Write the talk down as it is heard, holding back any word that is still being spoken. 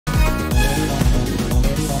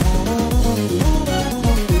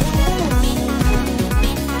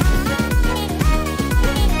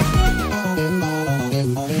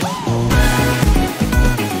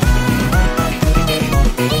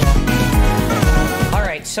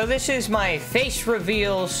So this is my face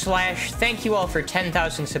reveal slash thank you all for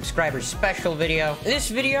 10,000 subscribers special video. This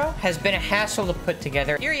video has been a hassle to put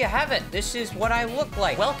together. Here you have it. This is what I look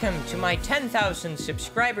like. Welcome to my 10,000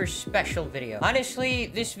 subscribers special video. Honestly,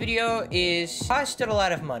 this video costed a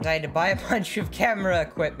lot of money. I had to buy a bunch of camera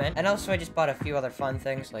equipment, and also I just bought a few other fun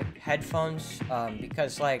things like headphones,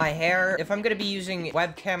 because like my hair, if I'm gonna be using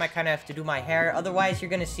webcam, I kind of have to do my hair. Otherwise, you're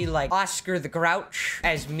gonna see like Oscar the Grouch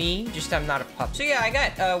as me, just I'm not a pup. So yeah, I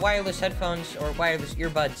got wireless headphones or wireless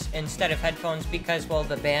earbuds instead of headphones because, well,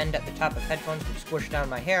 the band at the top of headphones would squish down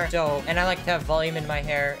my hair. So, and I like to have volume in my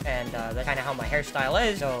hair, and that's kind of how my hairstyle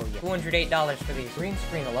is. So yeah, $208 for these. Green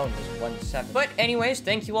screen alone was $170. But anyways,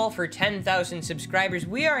 thank you all for 10,000 subscribers.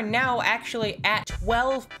 We are now actually at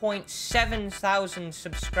 12.7 thousand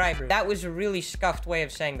subscribers. That was a really scuffed way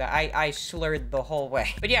of saying that. I slurred the whole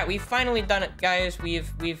way. But yeah, we've finally done it, guys.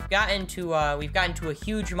 We've gotten to a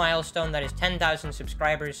huge milestone that is 10,000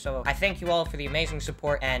 subscribers. So I thank you all for the amazing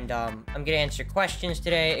support, and I'm gonna answer questions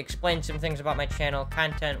today, explain some things about my channel,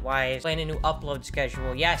 content-wise, explain a new upload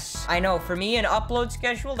schedule. Yes, I know, for me, an upload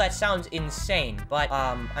schedule, that sounds insane, but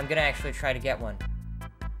I'm gonna actually try to get one.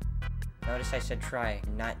 Notice I said try,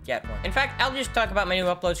 not get one. In fact, I'll just talk about my new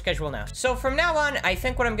upload schedule now. So from now on, I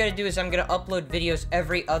think what I'm gonna do is I'm gonna upload videos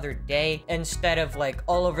every other day instead of like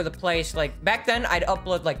all over the place. Like back then, I'd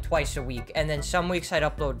upload like twice a week, and then some weeks I'd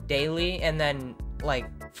upload daily, and then like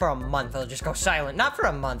for a month I'll just go silent. Not for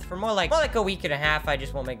a month, for more like a week and a half. I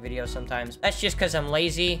just won't make videos sometimes. That's just because I'm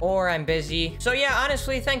lazy or I'm busy. So yeah,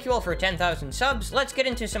 honestly, thank you all for 10,000 subs. Let's get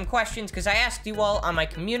into some questions, because I asked you all on my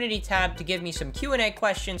community tab to give me some Q&A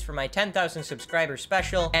questions for my 10,000 subscriber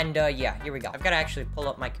special. And yeah, here we go. I've got to actually pull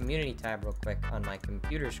up my community tab real quick on my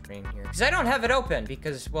computer screen here, because I don't have it open,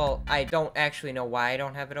 because, well, I don't actually know why I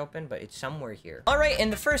don't have it open, but it's somewhere here. All right,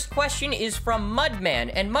 and the first question is from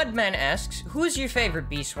Mudman, and Mudman asks, who's your favorite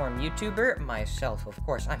Bee Swarm YouTuber? Myself, of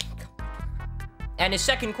course. And his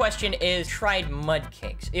second question is, tried mud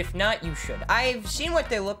cakes? If not, you should. I've seen what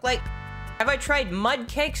they look like. Have I tried mud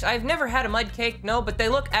cakes? I've never had a mud cake, no, but they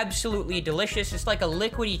look absolutely delicious. It's like a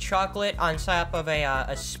liquidy chocolate on top of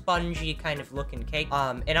a spongy kind of looking cake.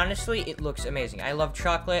 And honestly, it looks amazing. I love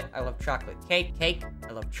chocolate. I love chocolate cake.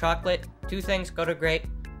 I love chocolate. Two things go to great.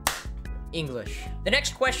 English. The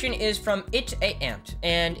next question is from It A Ant,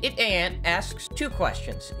 and It A Ant asks two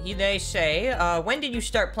questions. They say, when did you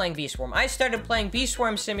start playing Bee Swarm? I started playing Bee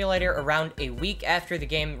Swarm Simulator around a week after the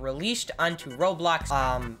game released onto Roblox,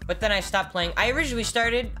 but then I stopped playing. I originally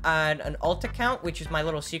started on an alt account, which is my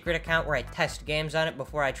little secret account where I test games on it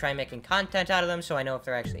before I try making content out of them, so I know if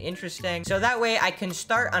they're actually interesting. So that way I can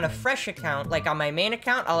start on a fresh account, like on my main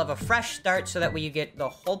account, I'll have a fresh start, so that way you get the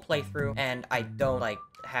whole playthrough, and I don't like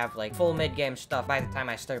have like full mid-game stuff by the time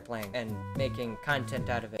I start playing and making content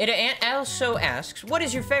out of it. It also asks, what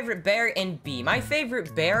is your favorite bear in Bee? My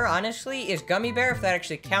favorite bear, honestly, is Gummy Bear, if that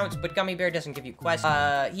actually counts, but Gummy Bear doesn't give you quests.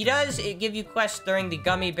 He does give you quests during the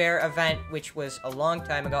Gummy Bear event, which was a long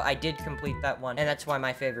time ago. I did complete that one, and that's why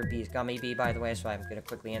my favorite Bee is Gummy Bee, by the way, so I'm gonna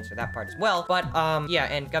quickly answer that part as well. But, yeah,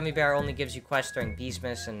 and Gummy Bear only gives you quests during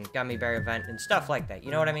Beesmas and Gummy Bear event and stuff like that,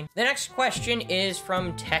 you know what I mean? The next question is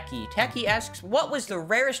from Techie. Techie asks, what was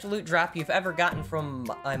the rarest loot drop you've ever gotten from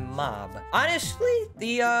a mob? Honestly,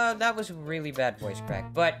 that was a really bad voice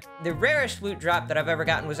crack, but the rarest loot drop that I've ever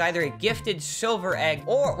gotten was either a gifted silver egg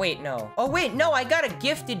or, wait, no. Oh, wait, no, I got a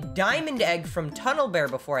gifted diamond egg from Tunnel Bear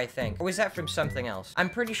before, I think. Or was that from something else? I'm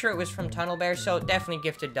pretty sure it was from Tunnel Bear, so definitely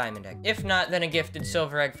gifted diamond egg. If not, then a gifted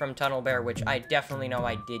silver egg from Tunnel Bear, which I definitely know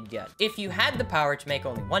I did get. If you had the power to make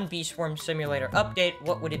only one Bee Swarm Simulator update,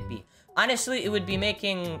 what would it be? Honestly, it would be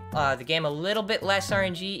making the game a little bit less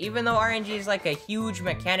RNG, even though RNG is like a huge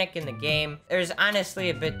mechanic in the game. There's honestly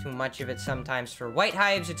a bit too much of it sometimes. For White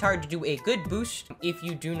Hives, it's hard to do a good boost if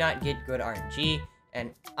you do not get good RNG.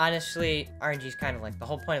 And honestly, RNG is kind of like the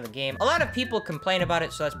whole point of the game. A lot of people complain about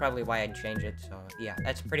it, so that's probably why I'd change it. So yeah,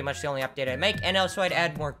 that's pretty much the only update I'd make. And also I'd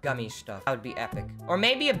add more gummy stuff. That would be epic. Or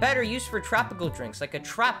maybe a better use for tropical drinks, like a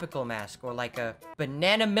tropical mask or like a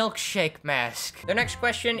banana milkshake mask. The next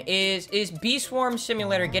question is Bee Swarm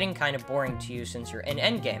Simulator getting kind of boring to you since you're in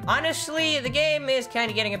endgame? Honestly, the game is kind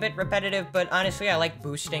of getting a bit repetitive, but honestly, I like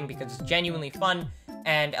boosting because it's genuinely fun.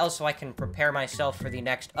 And also I can prepare myself for the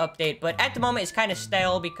next update, but at the moment it's kind of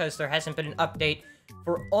stale because there hasn't been an update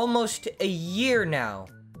for almost a year now.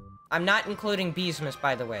 I'm not including Beesmas,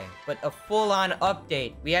 by the way, but a full-on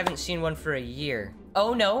update. We haven't seen one for a year.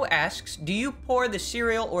 Oh No asks, do you pour the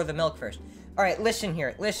cereal or the milk first? All right, listen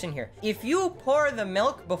here, listen here. If you pour the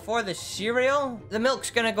milk before the cereal, the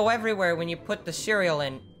milk's gonna go everywhere when you put the cereal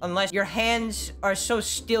in. Unless your hands are so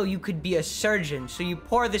still you could be a surgeon. So you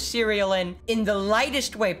pour the cereal in the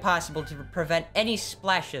lightest way possible to prevent any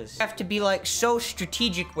splashes. You have to be like so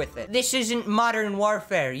strategic with it. This isn't modern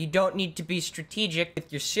warfare. You don't need to be strategic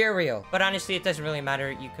with your cereal. But honestly, it doesn't really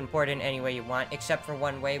matter. You can pour it in any way you want, except for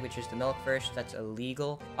one way, which is the milk first. That's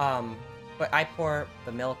illegal. But I pour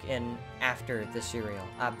the milk in after the cereal,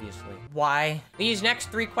 obviously. Why? These next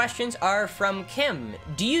 3 questions are from Kim.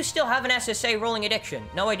 Do you still have an SSA rolling addiction?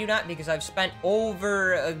 No, I do not, because I've spent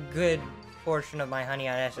over a good portion of my honey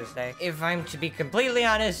on SSA. If I'm to be completely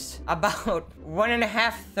honest, about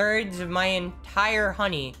 1.5 of my entire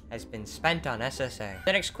honey has been spent on SSA.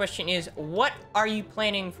 The next question is, what are you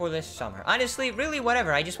planning for this summer? Honestly, really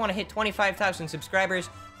whatever. I just want to hit 25,000 subscribers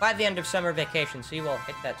by the end of summer vacation, so you all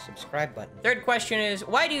hit that subscribe button. Third question is,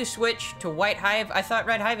 why do you switch to White Hive? I thought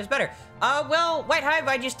Red Hive is better. Well, White Hive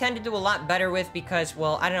I just tend to do a lot better with because,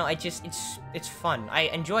 well, I don't know, it's fun. I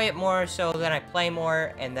enjoy it more, so then I play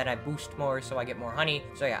more, and then I boost more, so I get more honey.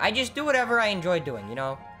 So yeah, I just do whatever I enjoy doing, you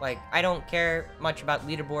know? Like, I don't care much about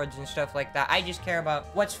leaderboards and stuff like that. I just care about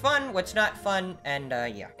what's fun, what's not fun, and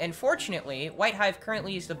yeah. Unfortunately, White Hive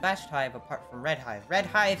currently is the best hive apart from Red Hive. Red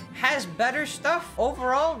Hive has better stuff.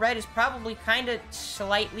 Overall, Red is probably kind of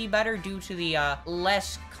slightly better due to the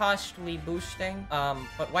less costly boosting.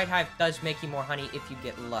 But White Hive does make you more honey if you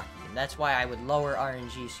get lucky. And that's why I would lower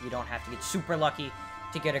RNG so you don't have to get super lucky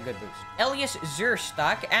to get a good boost. Elias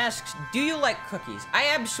Zurstock asks, do you like cookies? I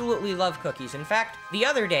absolutely love cookies. In fact, the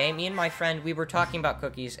other day, me and my friend, we were talking about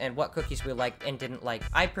cookies and what cookies we liked and didn't like.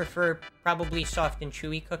 I prefer probably soft and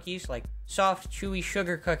chewy cookies, like soft, chewy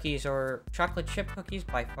sugar cookies or chocolate chip cookies.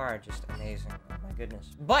 By far, just amazing. Oh my goodness.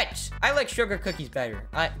 But I like sugar cookies better.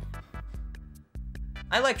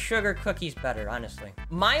 I like sugar cookies better, honestly.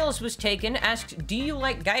 Miles Was Taken asks, do you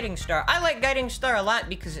like Guiding Star? I like Guiding Star a lot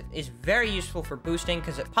because it is very useful for boosting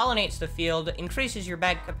because it pollinates the field, increases your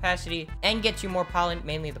bag capacity, and gets you more pollen,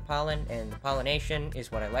 mainly the pollen, and the pollination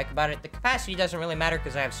is what I like about it. The capacity doesn't really matter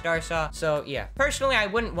because I have Star Saw, so yeah. Personally, I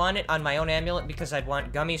wouldn't want it on my own amulet because I'd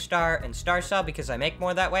want Gummy Star and Star Saw because I make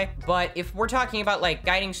more that way. But if we're talking about like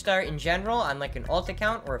Guiding Star in general on like an alt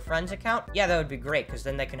account or a friend's account, yeah, that would be great because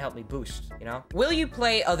then they can help me boost, you know? Will you play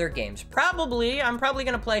other games? Probably. I'm probably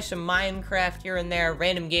gonna play some Minecraft here and there,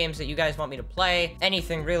 random games that you guys want me to play.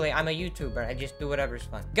 Anything, really. I'm a YouTuber. I just do whatever's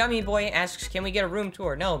fun. Gummy Boy asks, can we get a room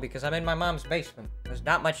tour? No, because I'm in my mom's basement. There's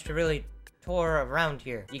not much to really tour around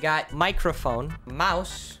here. You got microphone,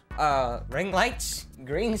 mouse, ring lights,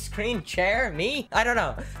 green screen, chair, me? I don't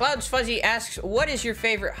know. Clouds Fuzzy asks, what is your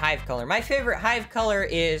favorite hive color? My favorite hive color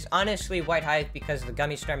is honestly White Hive because the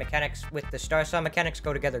Gummy Star mechanics with the Star Saw mechanics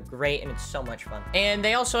go together great and it's so much fun. And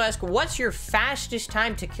they also ask, what's your fastest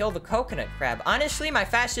time to kill the coconut crab? Honestly, my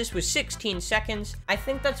fastest was 16 seconds. I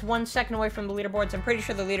think that's 1 second away from the leaderboards. I'm pretty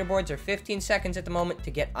sure the leaderboards are 15 seconds at the moment to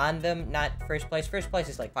get on them, not first place. First place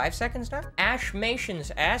is like 5 seconds now.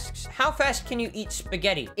 Ashmations asks, how fast can you eat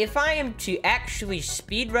spaghetti? If I am to actually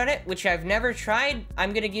speedrun it, which I've never tried,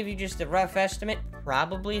 I'm gonna give you just a rough estimate,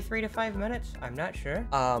 probably 3 to 5 minutes. I'm not sure.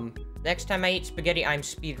 Next time I eat spaghetti, I'm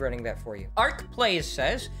speedrunning that for you. Arc Plays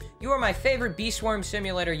says, you are my favorite Bee Swarm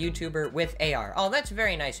Simulator YouTuber with AR. Oh, that's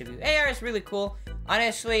very nice of you. AR is really cool.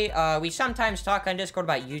 Honestly, we sometimes talk on Discord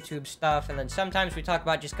about YouTube stuff, and then sometimes we talk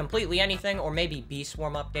about just completely anything, or maybe Bee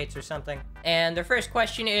Swarm updates or something. And the first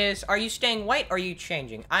question is, are you staying white or are you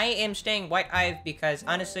changing? I am staying White Hive because,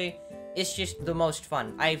 honestly, it's just the most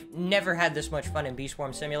fun. I've never had this much fun in Bee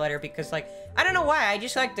Swarm Simulator because, like, I don't know why. I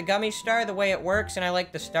just like the Gummy Star, the way it works, and I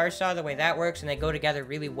like the Star Saw, the way that works, and they go together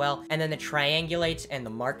really well. And then the triangulates and the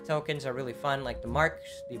mark tokens are really fun. Like, the marks,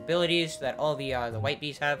 the abilities that all the white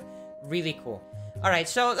bees have, really cool. Alright,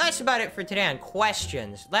 so that's about it for today on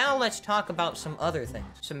questions. Now let's talk about some other things.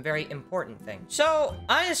 Some very important things. So,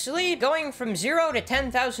 honestly, going from 0 to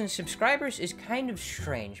 10,000 subscribers is kind of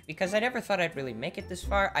strange, because I never thought I'd really make it this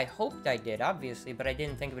far. I hoped I did, obviously, but I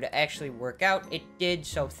didn't think it would actually work out. It did,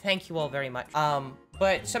 so thank you all very much.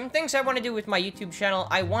 But some things I want to do with my YouTube channel,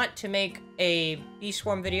 I want to make a Bee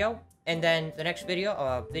Swarm video, and then the next video,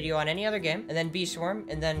 a video on any other game, and then Bee Swarm,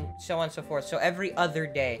 and then so on and so forth. So every other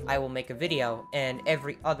day, I will make a video, and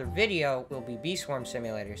every other video will be Bee Swarm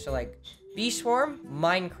Simulator. So like, Bee Swarm,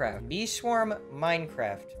 Minecraft, Bee Swarm,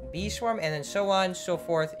 Minecraft, Bee Swarm, and then so on, so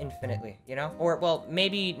forth, infinitely, you know? Or, well,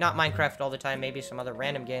 maybe not Minecraft all the time, maybe some other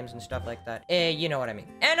random games and stuff like that. You know what I mean.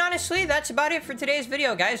 And honestly, that's about it for today's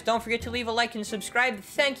video, guys. Don't forget to leave a like and subscribe.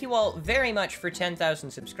 Thank you all very much for 10,000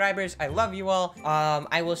 subscribers. I love you all.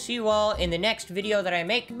 I will see you all in the next video that I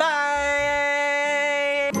make.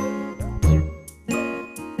 Bye!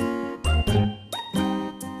 Bye.